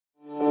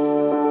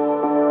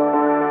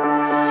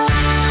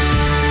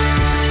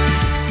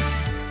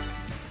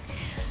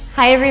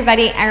Hi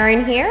everybody,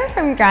 Erin here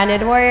from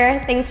Grounded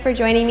Warrior. Thanks for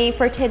joining me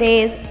for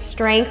today's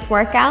strength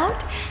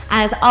workout.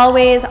 As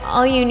always,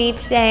 all you need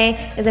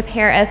today is a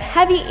pair of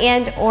heavy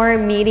and or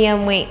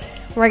medium weights.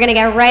 We're gonna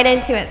get right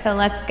into it, so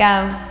let's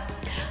go.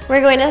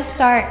 We're going to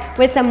start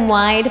with some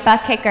wide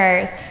butt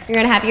kickers. You're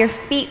gonna have your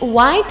feet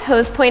wide,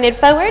 toes pointed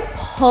forward,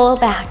 pull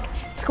back.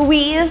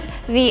 Squeeze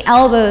the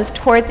elbows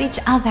towards each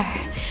other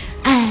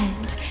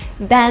and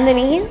bend the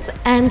knees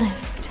and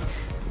lift,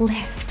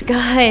 lift,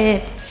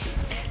 good.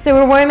 So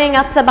we're warming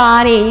up the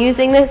body,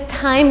 using this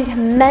time to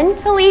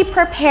mentally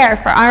prepare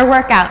for our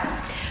workout.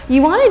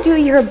 You want to do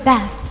your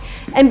best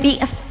and be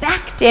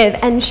effective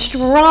and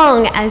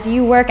strong as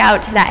you work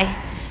out today.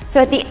 So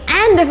at the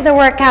end of the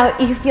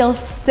workout, you feel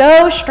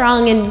so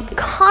strong and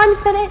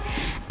confident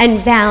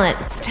and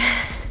balanced.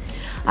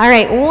 All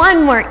right,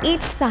 one more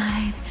each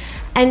side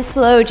and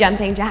slow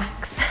jumping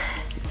jacks.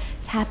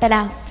 Tap it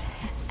out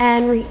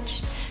and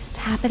reach,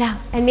 tap it out,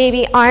 and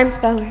maybe arms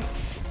forward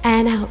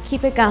and out.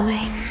 Keep it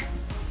going.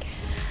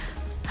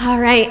 All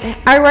right,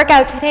 our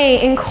workout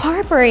today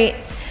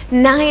incorporates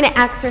 9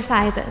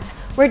 exercises.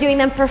 We're doing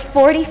them for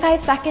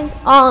 45 seconds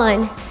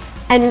on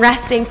and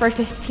resting for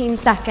 15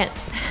 seconds.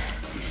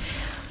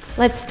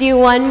 Let's do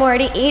one more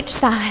to each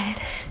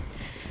side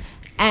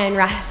and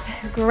rest.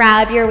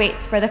 Grab your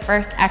weights for the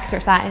first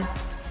exercise.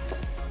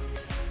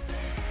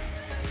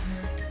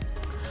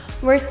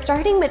 We're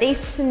starting with a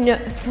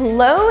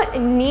slow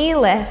knee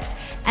lift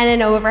and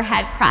an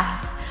overhead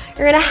press.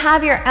 You're gonna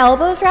have your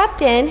elbows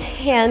wrapped in,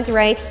 hands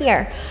right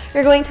here.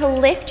 You're going to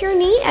lift your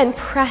knee and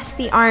press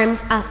the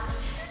arms up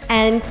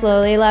and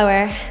slowly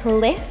lower.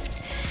 Lift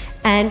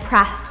and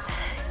press.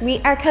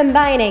 We are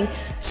combining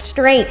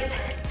strength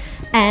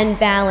and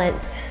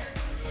balance.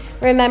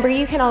 Remember,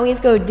 you can always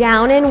go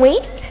down in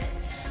weight,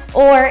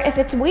 or if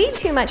it's way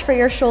too much for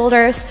your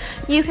shoulders,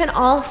 you can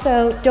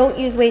also don't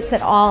use weights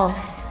at all.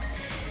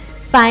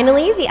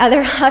 Finally, the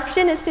other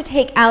option is to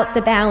take out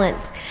the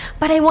balance.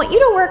 But I want you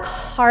to work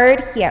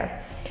hard here.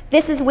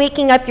 This is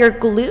waking up your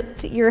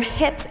glutes, your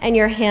hips, and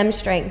your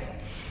hamstrings.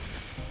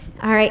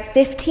 All right,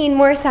 15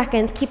 more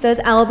seconds. Keep those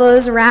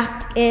elbows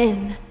wrapped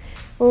in.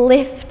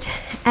 Lift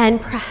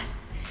and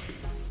press.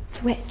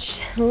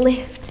 Switch,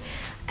 lift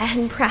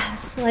and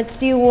press. Let's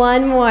do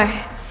one more.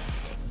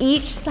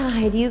 Each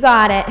side, you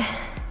got it.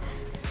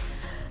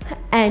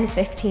 And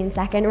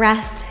 15-second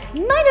rest.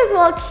 You might as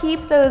well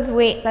keep those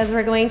weights as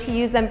we're going to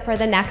use them for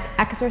the next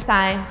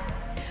exercise.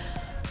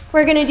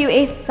 We're gonna do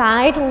a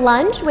side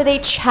lunge with a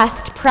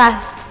chest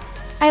press.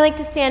 I like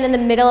to stand in the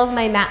middle of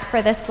my mat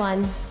for this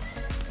one.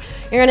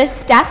 You're gonna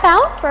step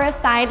out for a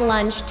side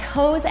lunge,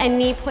 toes and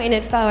knee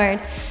pointed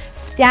forward.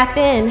 Step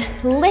in,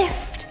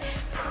 lift,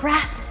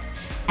 press,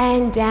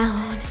 and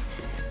down.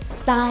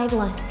 Side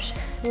lunge,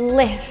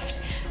 lift,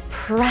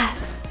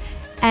 press,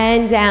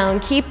 and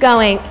down. Keep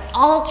going,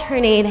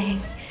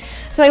 alternating.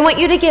 So I want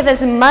you to give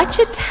as much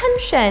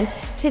attention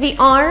to the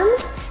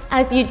arms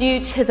as you do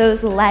to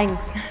those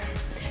legs.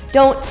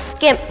 Don't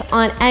skimp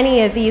on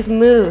any of these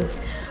moves.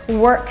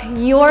 Work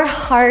your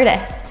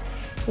hardest.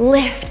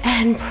 Lift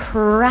and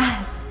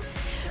press.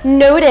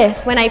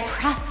 Notice when I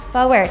press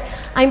forward,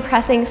 I'm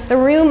pressing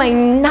through my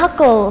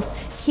knuckles,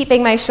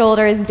 keeping my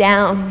shoulders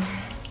down.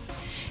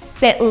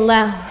 Sit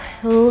low,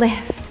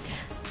 lift,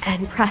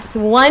 and press.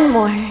 One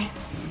more.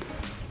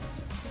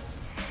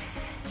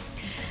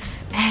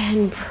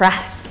 And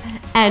press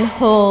and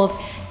hold.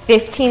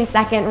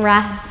 15-second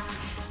rest.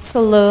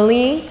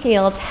 Slowly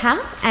heel tap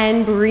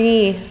and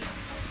breathe.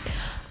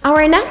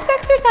 Our next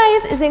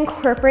exercise is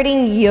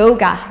incorporating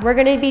yoga. We're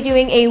going to be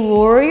doing a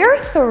warrior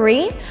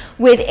 3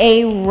 with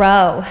a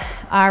row.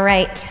 All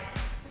right.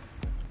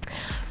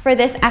 For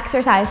this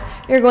exercise,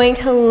 you're going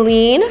to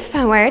lean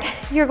forward.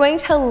 You're going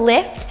to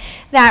lift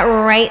that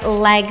right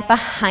leg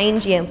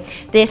behind you.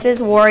 This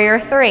is warrior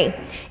 3.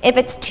 If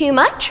it's too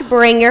much,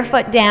 bring your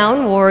foot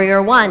down,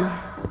 warrior 1.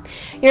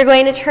 You're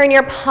going to turn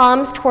your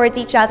palms towards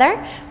each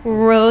other,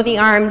 roll the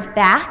arms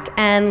back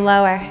and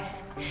lower.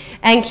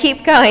 And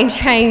keep going,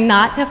 trying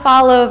not to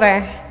fall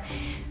over.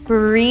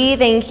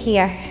 Breathing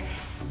here.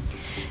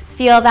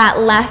 Feel that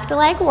left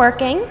leg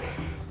working.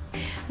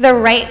 The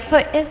right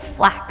foot is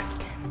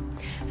flexed.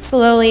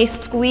 Slowly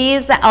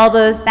squeeze the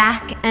elbows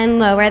back and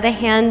lower the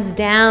hands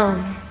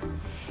down.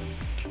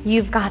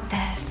 You've got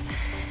this.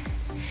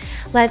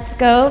 Let's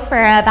go for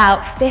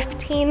about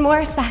 15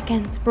 more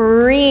seconds.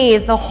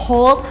 Breathe the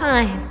whole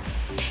time.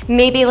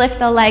 Maybe lift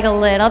the leg a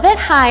little bit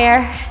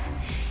higher.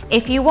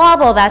 If you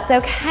wobble, that's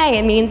okay.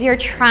 It means you're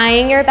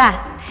trying your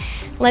best.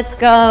 Let's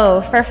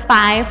go for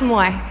 5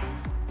 more.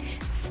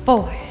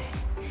 4,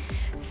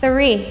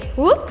 3,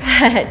 whoop,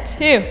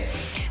 2,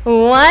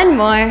 1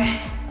 more.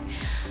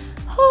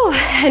 Whew,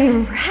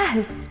 and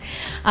rest.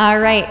 All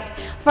right,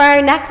 for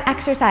our next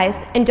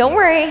exercise, and don't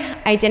worry,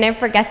 I didn't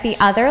forget the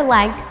other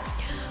leg.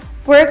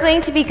 We're going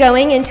to be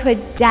going into a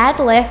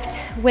deadlift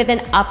with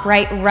an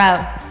upright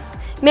row.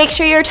 Make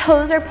sure your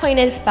toes are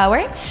pointed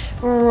forward.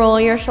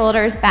 Roll your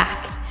shoulders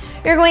back.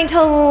 You're going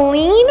to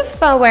lean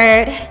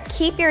forward.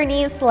 Keep your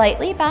knees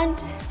slightly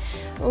bent.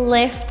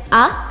 Lift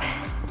up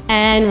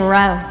and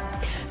row.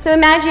 So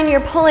imagine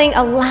you're pulling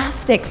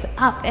elastics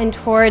up and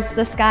towards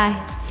the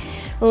sky.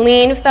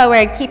 Lean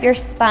forward, keep your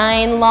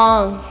spine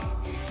long,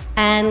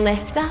 and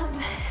lift up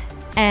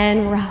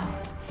and row.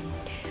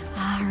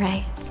 All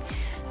right,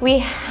 we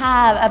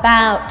have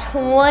about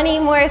 20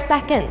 more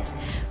seconds.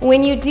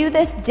 When you do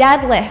this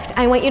deadlift,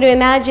 I want you to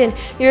imagine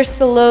you're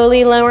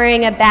slowly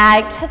lowering a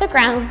bag to the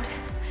ground,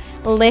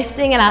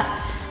 lifting it up,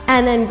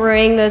 and then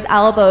bring those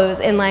elbows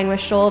in line with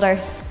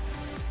shoulders.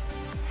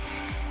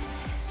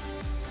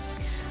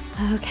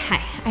 Okay,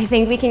 I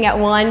think we can get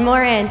one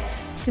more in,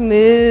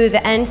 smooth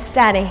and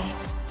steady.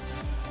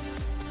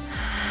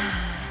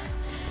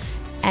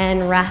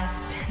 And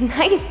rest.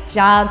 Nice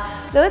job.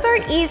 Those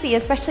aren't easy,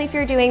 especially if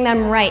you're doing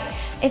them right.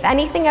 If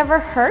anything ever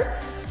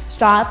hurts,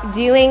 stop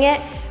doing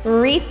it,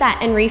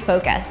 reset and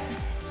refocus.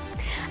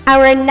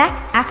 Our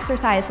next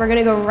exercise, we're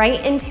gonna go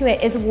right into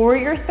it, is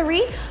Warrior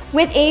 3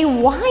 with a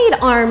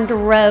wide-armed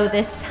row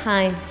this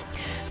time.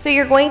 So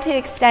you're going to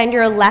extend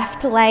your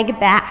left leg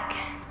back.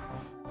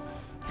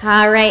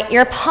 All right,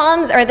 your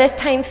palms are this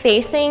time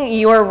facing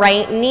your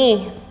right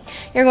knee.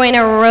 You're going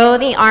to row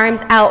the arms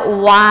out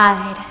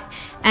wide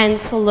and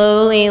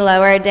slowly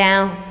lower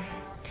down.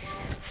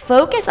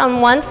 Focus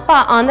on one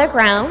spot on the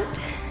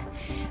ground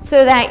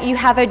so that you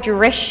have a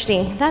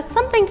drishti. That's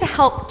something to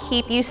help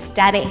keep you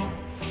steady.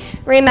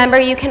 Remember,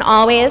 you can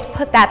always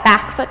put that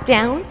back foot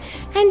down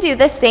and do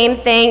the same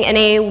thing in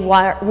a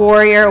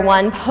Warrior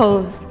 1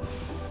 pose.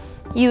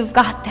 You've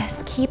got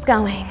this, keep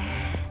going.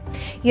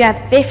 You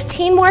have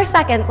 15 more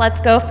seconds, let's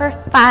go for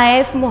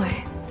 5 more.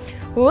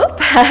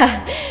 Whoop,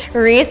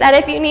 reset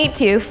if you need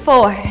to,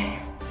 4,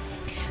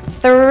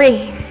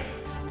 3,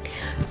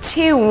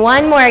 2,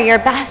 1 more, your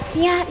best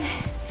yet,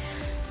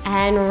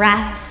 and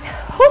rest.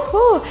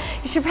 Woo-hoo.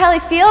 You should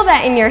probably feel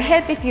that in your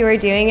hip if you were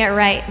doing it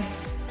right.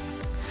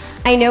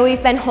 I know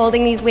we've been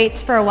holding these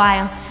weights for a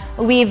while.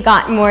 We've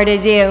got more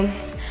to do.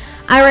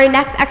 Our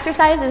next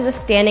exercise is a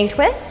standing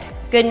twist.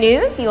 Good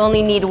news, you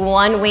only need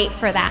 1 weight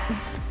for that.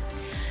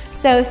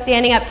 So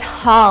standing up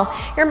tall,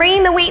 you're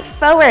bringing the weight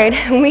forward.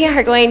 We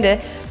are going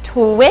to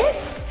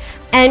twist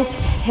and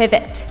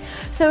pivot.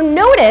 So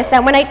notice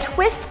that when I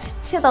twist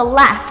to the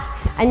left,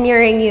 I'm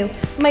mirroring you,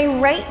 my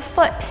right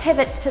foot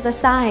pivots to the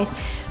side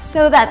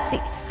so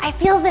that I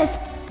feel this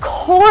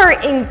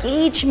core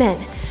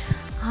engagement.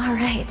 All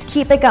right,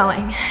 keep it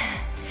going.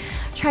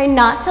 Try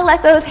not to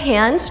let those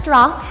hands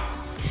drop.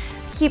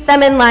 Keep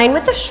them in line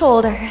with the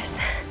shoulders.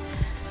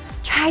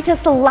 Try to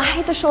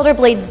slide the shoulder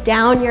blades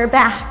down your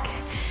back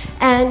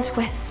and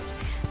twist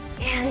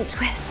and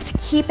twist.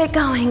 Keep it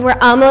going, we're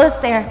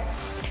almost there.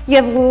 You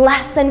have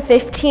less than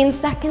 15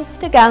 seconds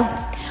to go.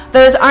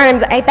 Those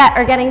arms, I bet,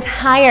 are getting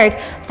tired.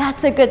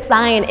 That's a good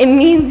sign. It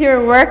means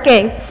you're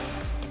working.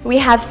 We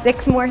have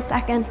 6 more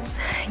seconds.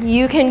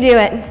 You can do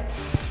it.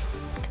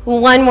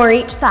 1 more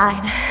each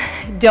side.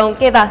 Don't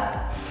give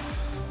up.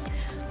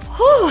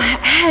 Whew,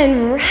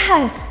 and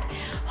rest.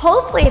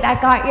 Hopefully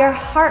that got your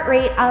heart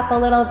rate up a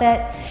little bit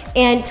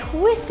and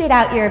twisted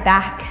out your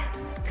back.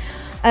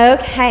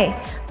 Okay,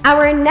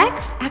 our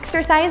next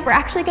exercise, we're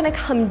actually gonna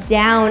come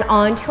down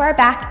onto our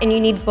back and you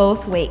need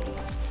both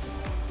weights.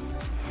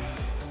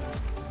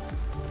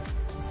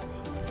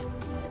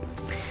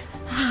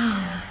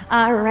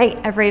 All right,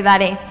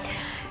 everybody.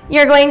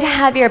 You're going to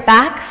have your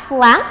back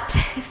flat,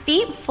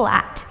 feet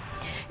flat.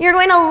 You're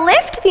going to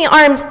lift the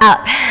arms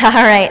up.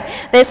 All right,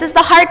 this is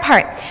the hard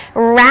part.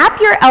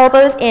 Wrap your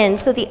elbows in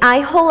so the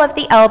eye hole of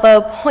the elbow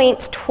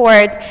points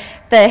towards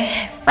the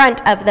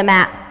front of the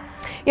mat.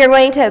 You're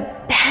going to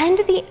bend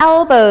the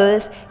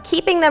elbows,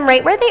 keeping them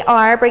right where they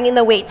are, bringing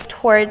the weights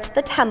towards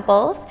the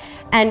temples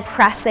and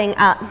pressing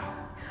up.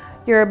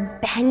 You're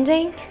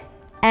bending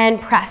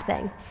and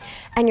pressing,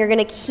 and you're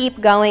gonna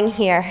keep going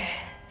here.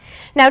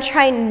 Now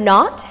try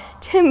not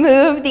to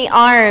move the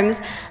arms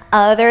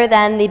other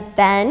than the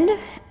bend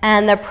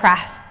and the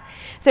press.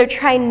 So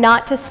try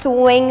not to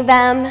swing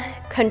them,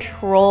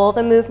 control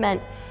the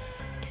movement.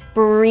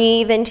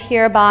 Breathe into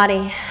your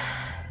body.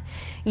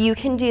 You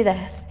can do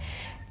this.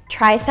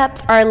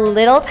 Triceps are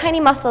little tiny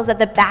muscles at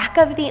the back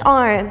of the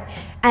arm,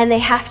 and they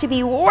have to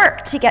be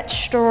worked to get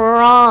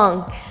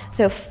strong.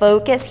 So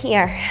focus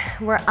here.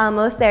 We're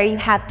almost there. You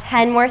have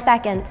 10 more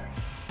seconds.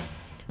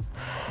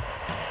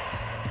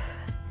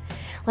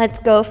 Let's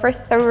go for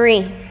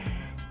 3,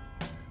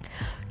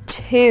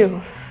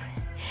 2,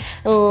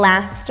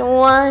 last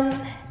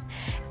one,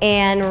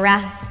 and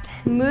rest.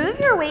 Move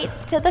your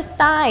weights to the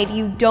side.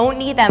 You don't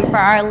need them for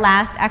our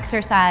last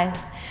exercise.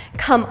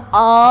 Come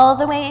all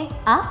the way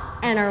up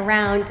and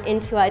around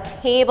into a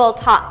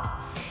tabletop.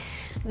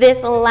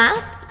 This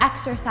last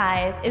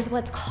exercise is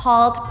what's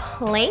called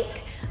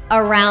plank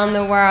around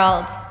the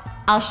world.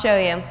 I'll show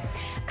you.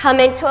 Come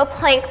into a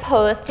plank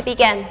pose to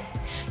begin.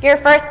 Your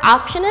first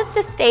option is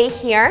to stay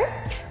here.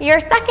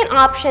 Your second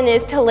option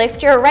is to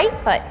lift your right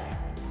foot.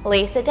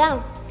 Place it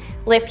down.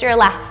 Lift your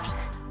left.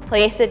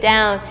 Place it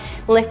down.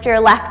 Lift your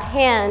left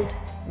hand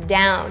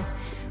down.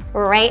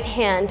 Right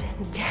hand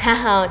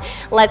down.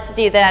 Let's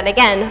do that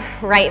again.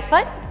 Right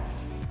foot,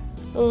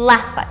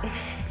 left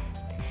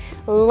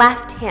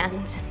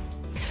hand,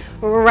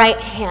 right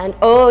hand.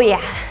 Oh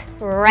yeah,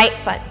 right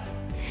foot,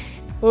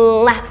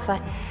 left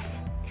foot,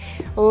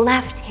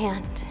 left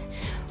hand,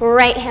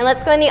 right hand.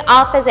 Let's go in the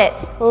opposite.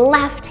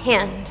 Left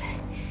hand,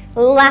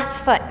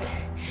 left foot,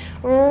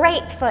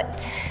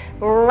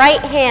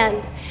 right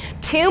hand.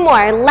 Two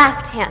more.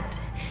 Left hand,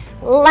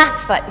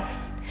 left foot,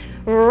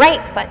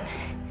 right foot,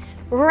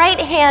 right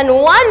hand.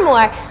 One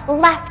more.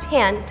 Left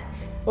hand,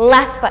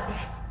 left foot,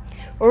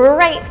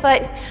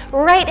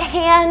 right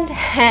hand,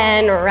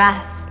 and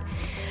rest.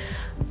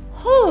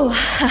 Whew.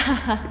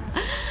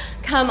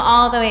 Come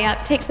all the way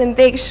up. Take some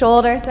big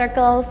shoulder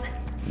circles.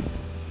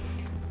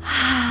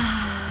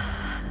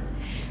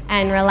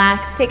 And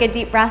relax. Take a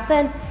deep breath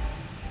in.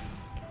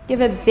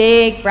 Give a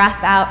big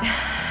breath out.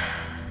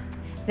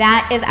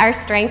 That is our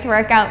strength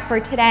workout for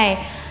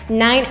today.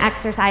 9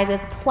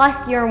 exercises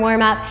plus your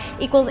warm-up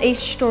equals a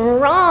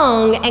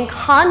strong and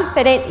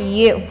confident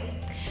you.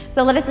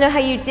 So let us know how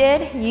you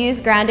did. Use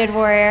Grounded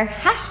Warrior,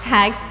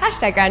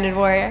 hashtag Grounded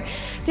Warrior,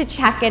 to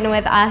check in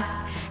with us.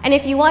 And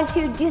if you want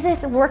to do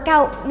this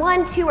workout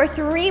 1, 2, or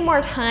 3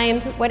 more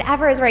times,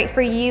 whatever is right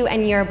for you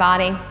and your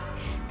body.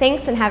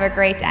 Thanks and have a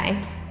great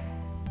day.